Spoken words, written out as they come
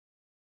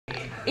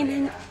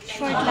In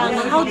short lang,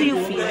 how do you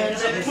feel?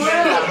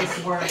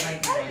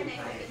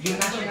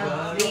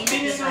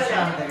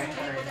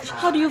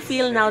 How do you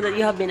feel now that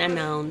you have been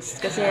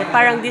announced? Kasi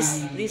parang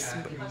this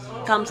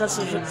comes as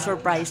a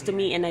surprise to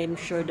me, and I'm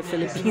sure the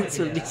Philippines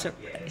will be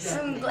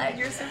surprised. I'm glad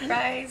you're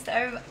surprised.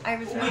 I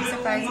was really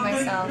surprised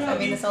myself. I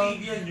mean, this all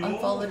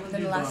unfolded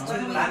within the last 2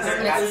 weeks,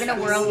 and it's been a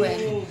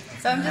whirlwind.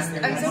 So I'm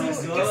so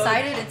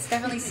excited. It's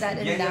definitely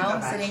set in now,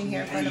 sitting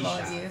here in front of all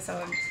of you.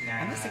 So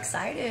I'm just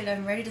excited.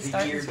 I'm ready to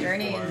start this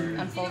journey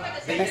and unfold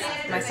the best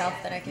myself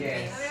that I can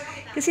be.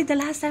 Kasi the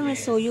last time I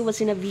saw you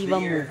was in a Viva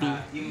movie,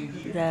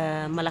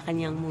 the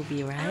Malacanang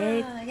movie,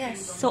 right?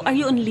 Yes. So are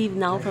you on leave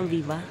now from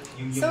Viva?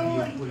 So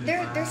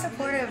they're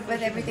supportive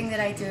with everything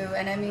that I do,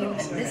 and I mean,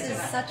 this is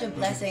such a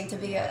blessing to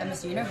be a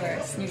Miss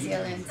Universe New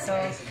Zealand. So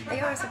they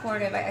are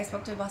supportive. I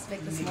spoke to Boss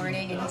Vic this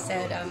morning, and he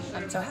said,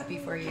 "I'm so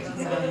happy for you."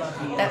 So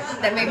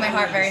that made my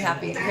heart very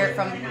happy to hear it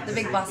from the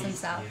big boss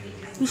himself.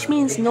 Which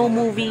means no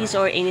movies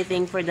or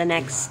anything for the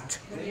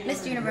next.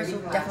 Miss Universe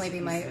will definitely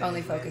be my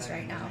only focus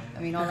right now. I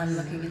mean, all I'm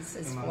looking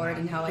is forward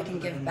and how I can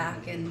give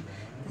back, and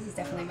this is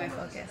definitely my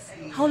focus.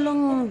 How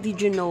long did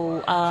you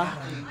know?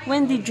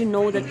 When did you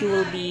know that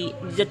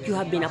you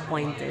have been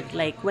appointed?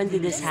 Like, when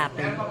did this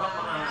happen?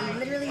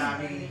 Literally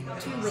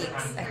 2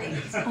 weeks, I think.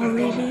 Oh,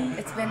 really?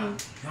 It's been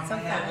so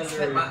fast,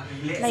 but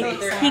like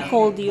he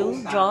called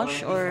you,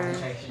 Josh, or?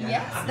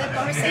 Yes, the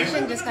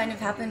conversation just kind of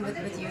happened with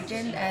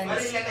Eugene, and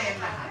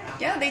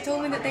yeah, they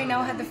told me that they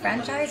now have the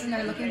franchise and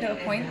they're looking to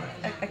appoint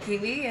a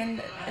Kiwi,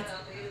 and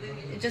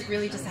it just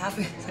really just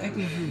happened.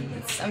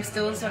 I'm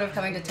still sort of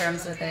coming to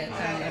terms with it.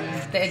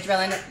 The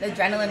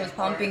adrenaline was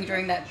pumping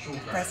during that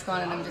press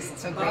con, and I'm just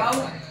so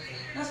grateful.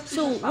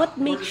 So, what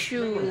makes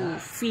you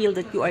feel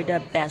that you are the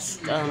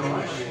best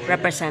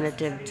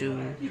representative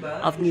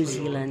of New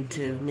Zealand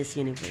to Miss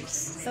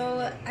Universe?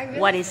 So,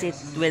 what is it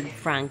with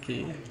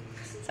Frankie?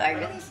 So I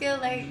really feel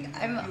like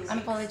I'm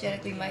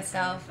unapologetically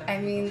myself. I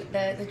mean,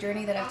 the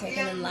journey that I've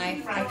taken in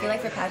life, I feel like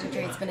for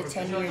pageantry, it's been a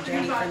 10-year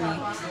journey for me.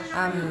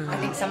 I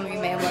think some of you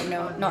may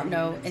not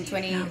know. In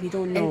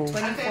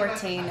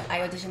 2014,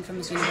 I auditioned for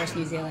Miss Universe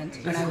New Zealand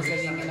when I was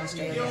living in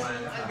Australia.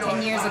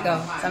 10 years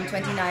ago, so I'm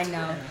 29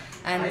 now.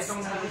 And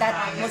that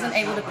wasn't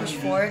able to push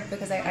forward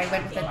because I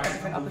went with a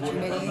different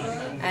opportunity.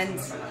 And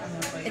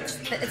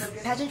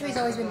pageantry has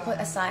always been put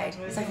aside.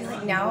 So I feel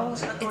like now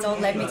it's all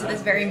led me to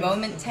this very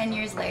moment. 10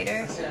 years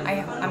later,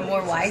 I'm more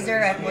wiser,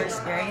 I have more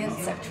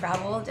experience, I've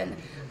traveled, and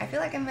I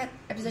feel like I'm at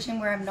a position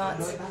where I'm not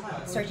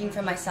searching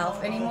for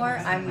myself anymore.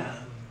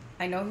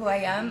 I know who I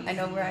am, I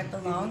know where I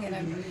belong, and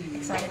I'm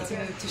excited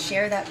to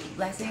share that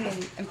blessing and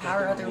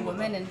empower other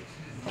women and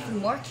hopefully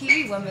more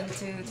Kiwi women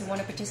to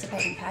want to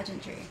participate in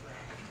pageantry.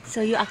 So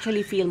you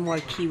actually feel more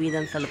Kiwi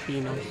than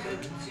Filipino?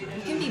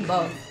 You can be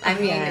both. I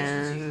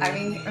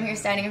mean, I'm here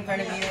standing in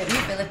front of you in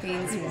the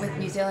Philippines with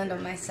New Zealand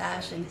on my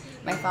sash, and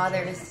my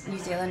father is New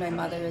Zealand, my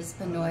mother is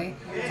Pinoy.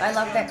 So I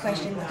love that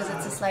question because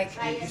it's just like,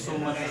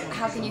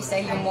 how can you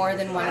say you're more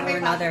than one or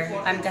another?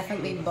 I'm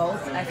definitely both.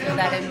 I feel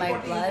that in my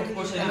blood.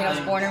 I mean, I was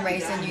born and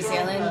raised in New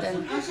Zealand,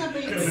 and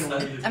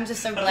I'm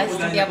just so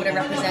blessed to be able to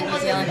represent New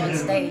Zealand on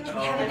stage.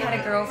 We haven't had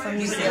a girl from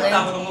New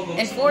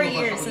Zealand in 4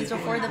 years, since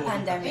before the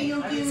pandemic.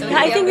 So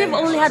I think we've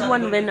only had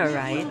one winner,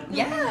 right?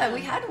 Yeah,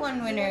 we had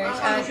one winner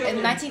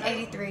in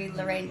 1983,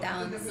 Lorraine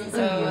Downs. So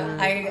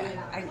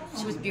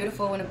she was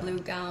beautiful in a blue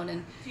gown,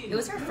 and it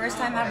was her first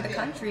time out of the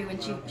country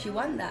when she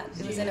won that.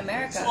 It was in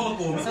America. So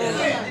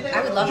I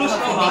would love to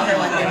hopefully meet her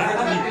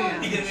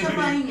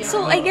one day.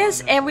 So I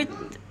guess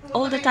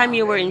all the time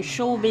you were in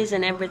showbiz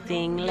and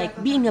everything, like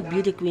being a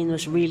beauty queen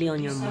was really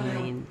on your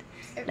mind.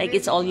 Like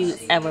it's all you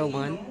ever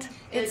want.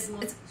 It's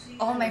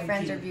all my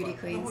friends are beauty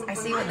queens. I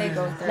see what they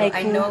go through. Like,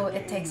 I know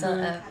it takes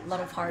a lot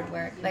of hard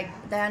work. Like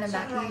Diana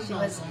Mackey,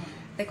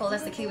 they called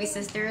us the Kiwi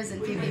Sisters in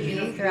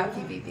PBB, throughout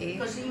PBB.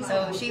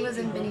 So she was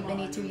in Bini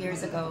Bini 2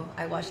 years ago.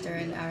 I watched her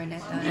in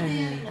Araneta,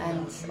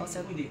 and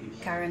also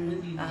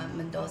Karen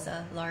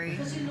Mendoza, Laurie.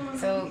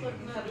 So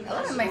a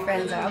lot of my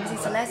friends are obviously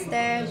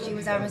Celeste. She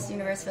was our Miss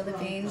Universe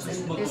Philippines,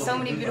 and there's so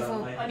many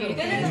beautiful beauty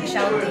queens.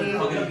 Michelle Lee,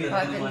 who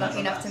I've been lucky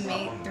enough to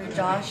meet through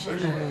Josh,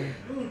 and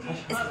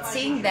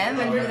seeing them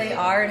and who they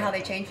are and how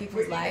they change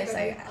people's lives,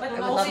 I would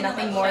love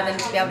nothing more than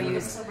to be able to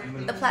use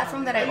the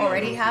platform that I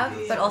already have,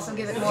 but also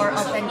give it more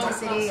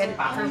authenticity and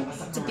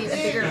to be a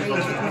bigger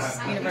reach with Miss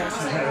Universe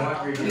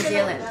New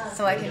Zealand,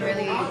 so I can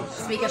really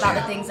speak about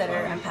the things that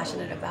I'm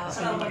passionate about.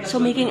 So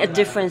making a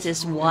difference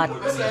is what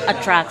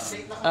attracts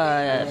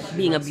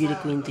being a beauty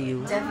queen to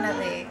you?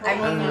 Definitely. I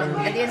mean,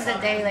 at the end of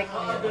the day, like,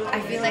 I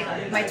feel like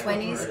my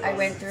 20s I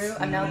went through,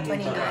 I'm now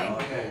 29,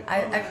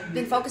 I've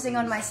been focusing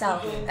on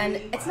myself, and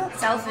it's not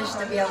selfish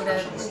to be able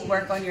to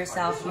work on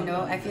yourself, you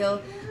know. I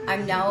feel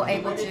I'm now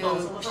able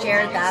to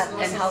share that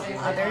and help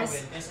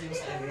others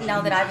now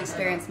that I've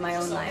experienced my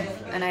own life.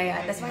 And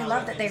that's why I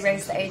love that they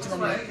raised the age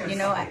limit. You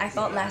know, I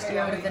thought last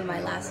year would have been my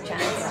last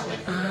chance.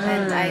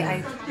 And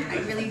I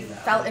really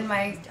felt in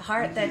my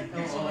heart that,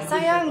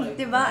 sayang,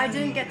 diba? I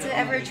didn't get to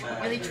ever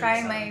really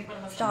try my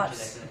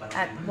shots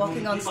at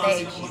walking on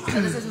stage. So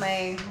this is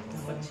my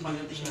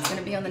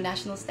gonna be on the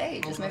national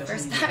stage. It's my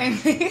first time.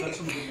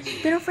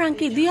 Pero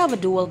Frankie, do you have a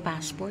dual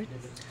passport?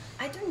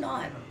 I do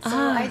not. So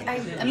Ah,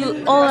 I'm you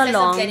in the all process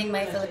along- of getting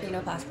my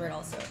Filipino passport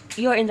also.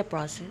 You're in the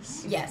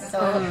process. Yes.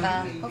 So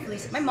hopefully,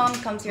 my mom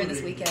comes here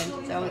this weekend,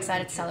 so I'm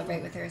excited to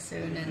celebrate with her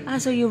soon. And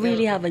So you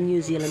really have a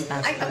New Zealand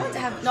I passport. want to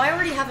have. No, I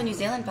already have a New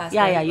Zealand passport.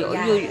 Yeah,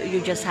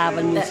 you just have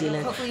a New That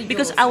Zealand. hopefully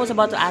Because duals. I was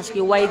about to ask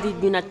you, why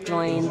did you not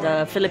join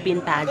the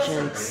Philippine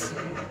pageants?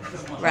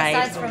 Right.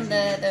 Aside from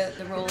the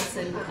rules,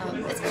 and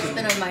it's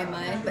been on my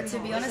mind, but to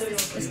be honest,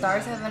 the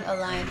stars haven't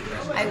aligned.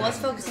 I was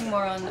focusing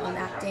more on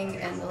acting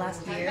in the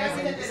last few years,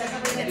 and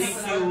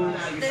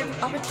the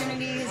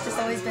opportunity has just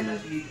always been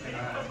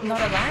not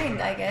aligned,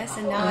 I guess.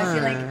 And now I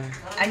feel like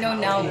I know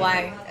now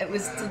why it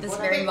was to this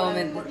very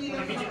moment.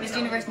 Miss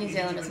Universe New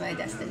Zealand was my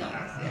destiny.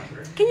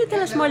 Can you tell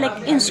us more, like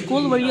in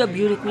school, were you a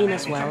beauty queen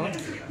as well?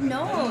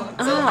 No,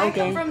 so I okay.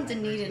 come from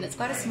Dunedin. It's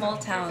quite a small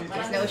town.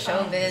 There's no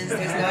showbiz.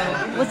 There's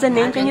no. What's the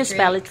name? Can you pageantry.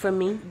 spell it for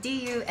me?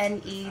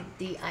 Dunedin.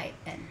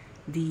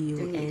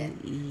 Dunedin.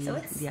 So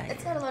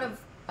it's got a lot of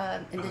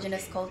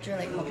indigenous culture,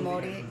 like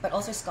Maori, but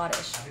also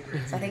Scottish.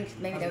 So I think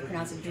maybe they would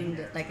pronounce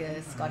it like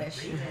a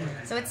Scottish.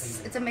 So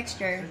it's a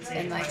mixture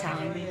in my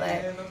town,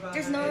 but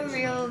there's no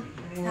real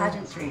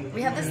pageantry.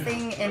 We have this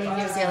thing in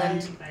New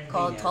Zealand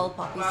called tall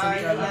poppy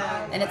syndrome,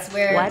 and it's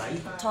where What?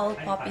 tall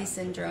poppy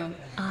syndrome,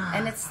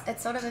 and it's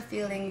sort of a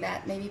feeling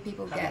that maybe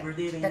people get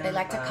that they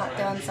like to cut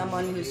down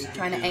someone who's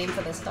trying to aim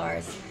for the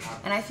stars,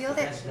 and I feel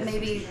that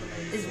maybe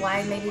is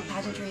why maybe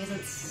pageantry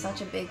isn't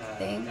such a big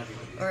thing,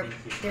 or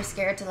they're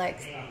scared to like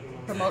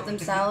promote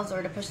themselves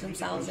or to push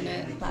themselves in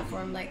a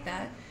platform like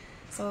that.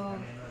 So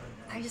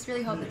I just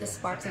really hope that this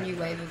sparks a new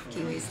wave of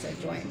Kiwis to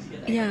join.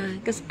 Yeah,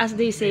 because as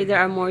they say, there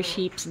are more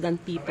sheeps than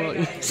people.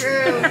 True,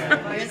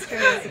 it's true.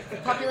 It's a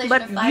population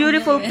But of 5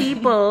 beautiful million.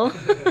 people.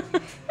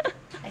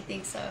 I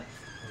think so.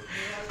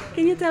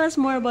 Can you tell us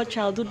more about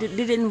childhood? Did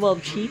it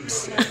involve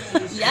sheeps?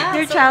 Yeah.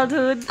 Your so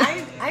childhood?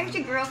 I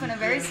actually grew up in a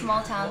very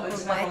small town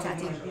called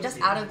Waitati, just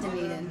out of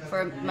Dunedin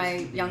for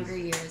my younger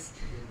years.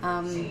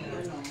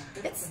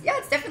 It's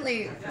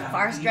definitely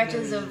far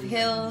stretches of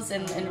hills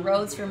and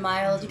roads for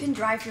miles. You can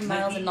drive for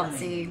miles and not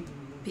see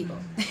people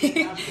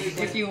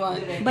if you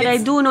want. But I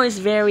do know it's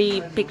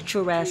very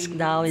picturesque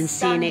now and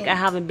scenic. Stunning. I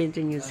haven't been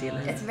to New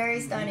Zealand. It's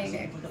very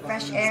stunning. The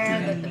fresh air,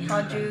 the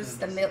produce,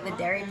 the milk, the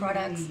dairy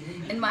products.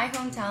 In my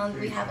hometown,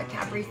 we have a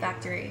Cadbury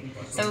factory.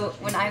 So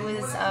when I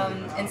was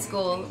in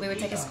school, we would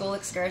take a school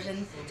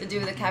excursion to do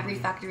the Cadbury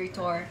factory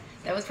tour.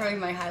 That was probably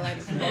my highlight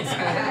of middle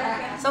school.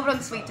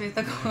 Sobrang sweet tooth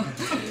ako.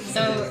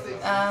 So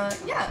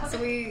so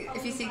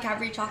if you see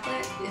Cadbury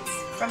chocolate, it's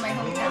from my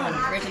hometown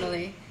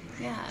originally.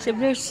 Yeah. So if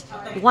there's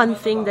one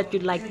thing that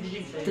you'd like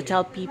to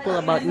tell people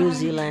about New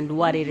Zealand,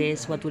 what it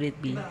is, what would it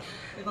be?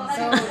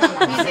 So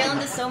New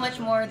Zealand is so much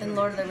more than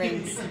Lord of the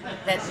Rings.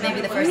 That's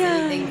maybe the first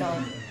thing you think of.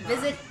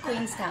 Visit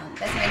Queenstown.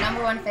 That's my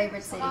 #1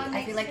 favorite city.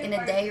 I feel like in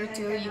a day or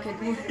two you could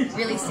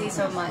really see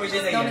so much.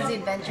 It's known as the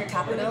adventure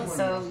capital,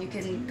 so you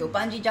can go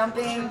bungee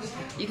jumping,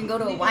 you can go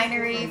to a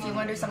winery if you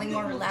want to do something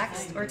more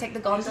relaxed, or take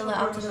the gondola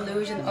out to the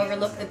luge and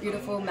overlook the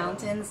beautiful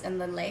mountains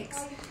and the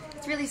lakes.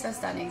 It's really so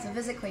stunning. So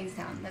visit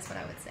Queenstown. That's what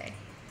I would say.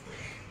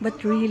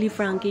 But really,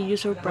 Frankie, you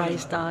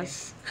surprised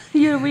us.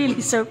 You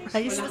really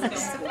surprised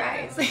us.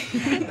 Surprise.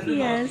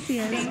 Yes.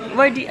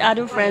 Were the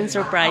other friends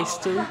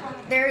surprised too?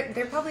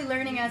 They're probably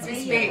learning as we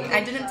speak.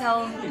 I didn't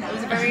tell. It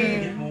was a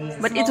very.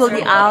 But small it will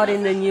be circle. out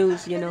in the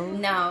news, you know.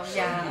 No,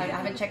 yeah, I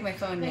haven't checked my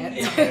phone yet.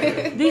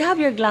 Do you have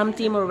your glam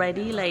team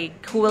already? Like,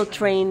 who will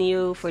train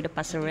you for the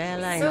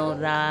passerella and all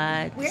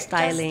that? We're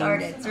Styling? just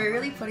started, so we're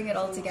really putting it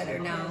all together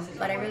now.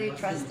 But I really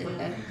trust in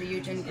the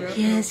Eugene group.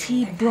 Yes,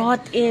 he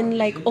brought in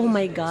like, oh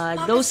my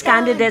God, those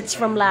Pakistan. candidates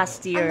from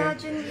last year.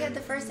 Imagine we had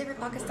the first ever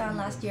Pakistan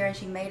last year and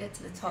she made it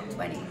to the top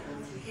 20.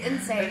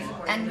 Insane.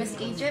 And Miss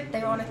Egypt, they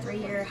were on a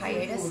 3-year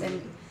hiatus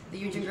and the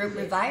Eugene group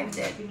revived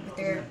it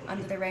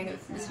under the reign of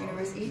Miss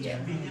Universe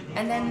Egypt.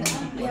 And then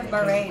we have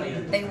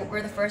Bahrain. They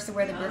were the first to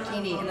wear the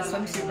burkini in the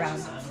swimsuit round.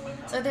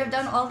 So they've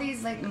done all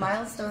these like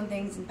milestone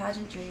things in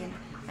pageantry, and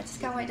I just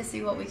can't wait to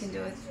see what we can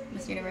do with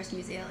Miss Universe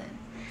New Zealand.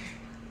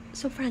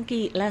 So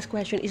Frankie, last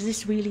question, is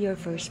this really your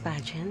first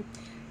pageant?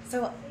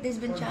 So there's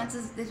been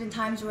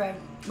times where I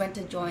went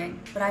to join,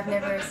 but I've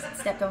never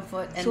stepped on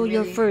foot and So really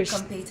you're first.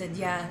 competed.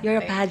 Yeah, You're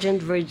a right.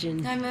 pageant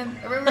virgin. I'm a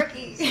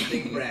rookie.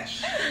 Something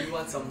fresh. You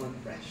want someone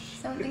fresh.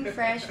 Something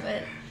fresh,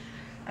 but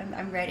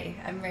I'm ready.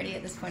 I'm ready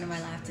at this point in my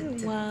life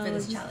Wow, for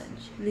this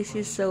challenge. This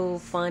is so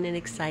fun and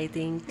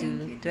exciting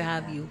to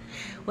have you.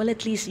 Well,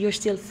 at least you're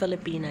still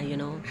Filipina, you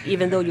know.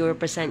 Even though you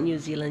represent New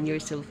Zealand,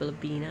 you're still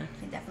Filipina.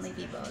 Can definitely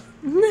be both.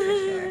 For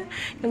sure.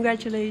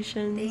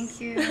 Congratulations. Thank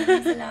you.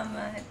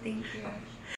 Salamat. Thank you.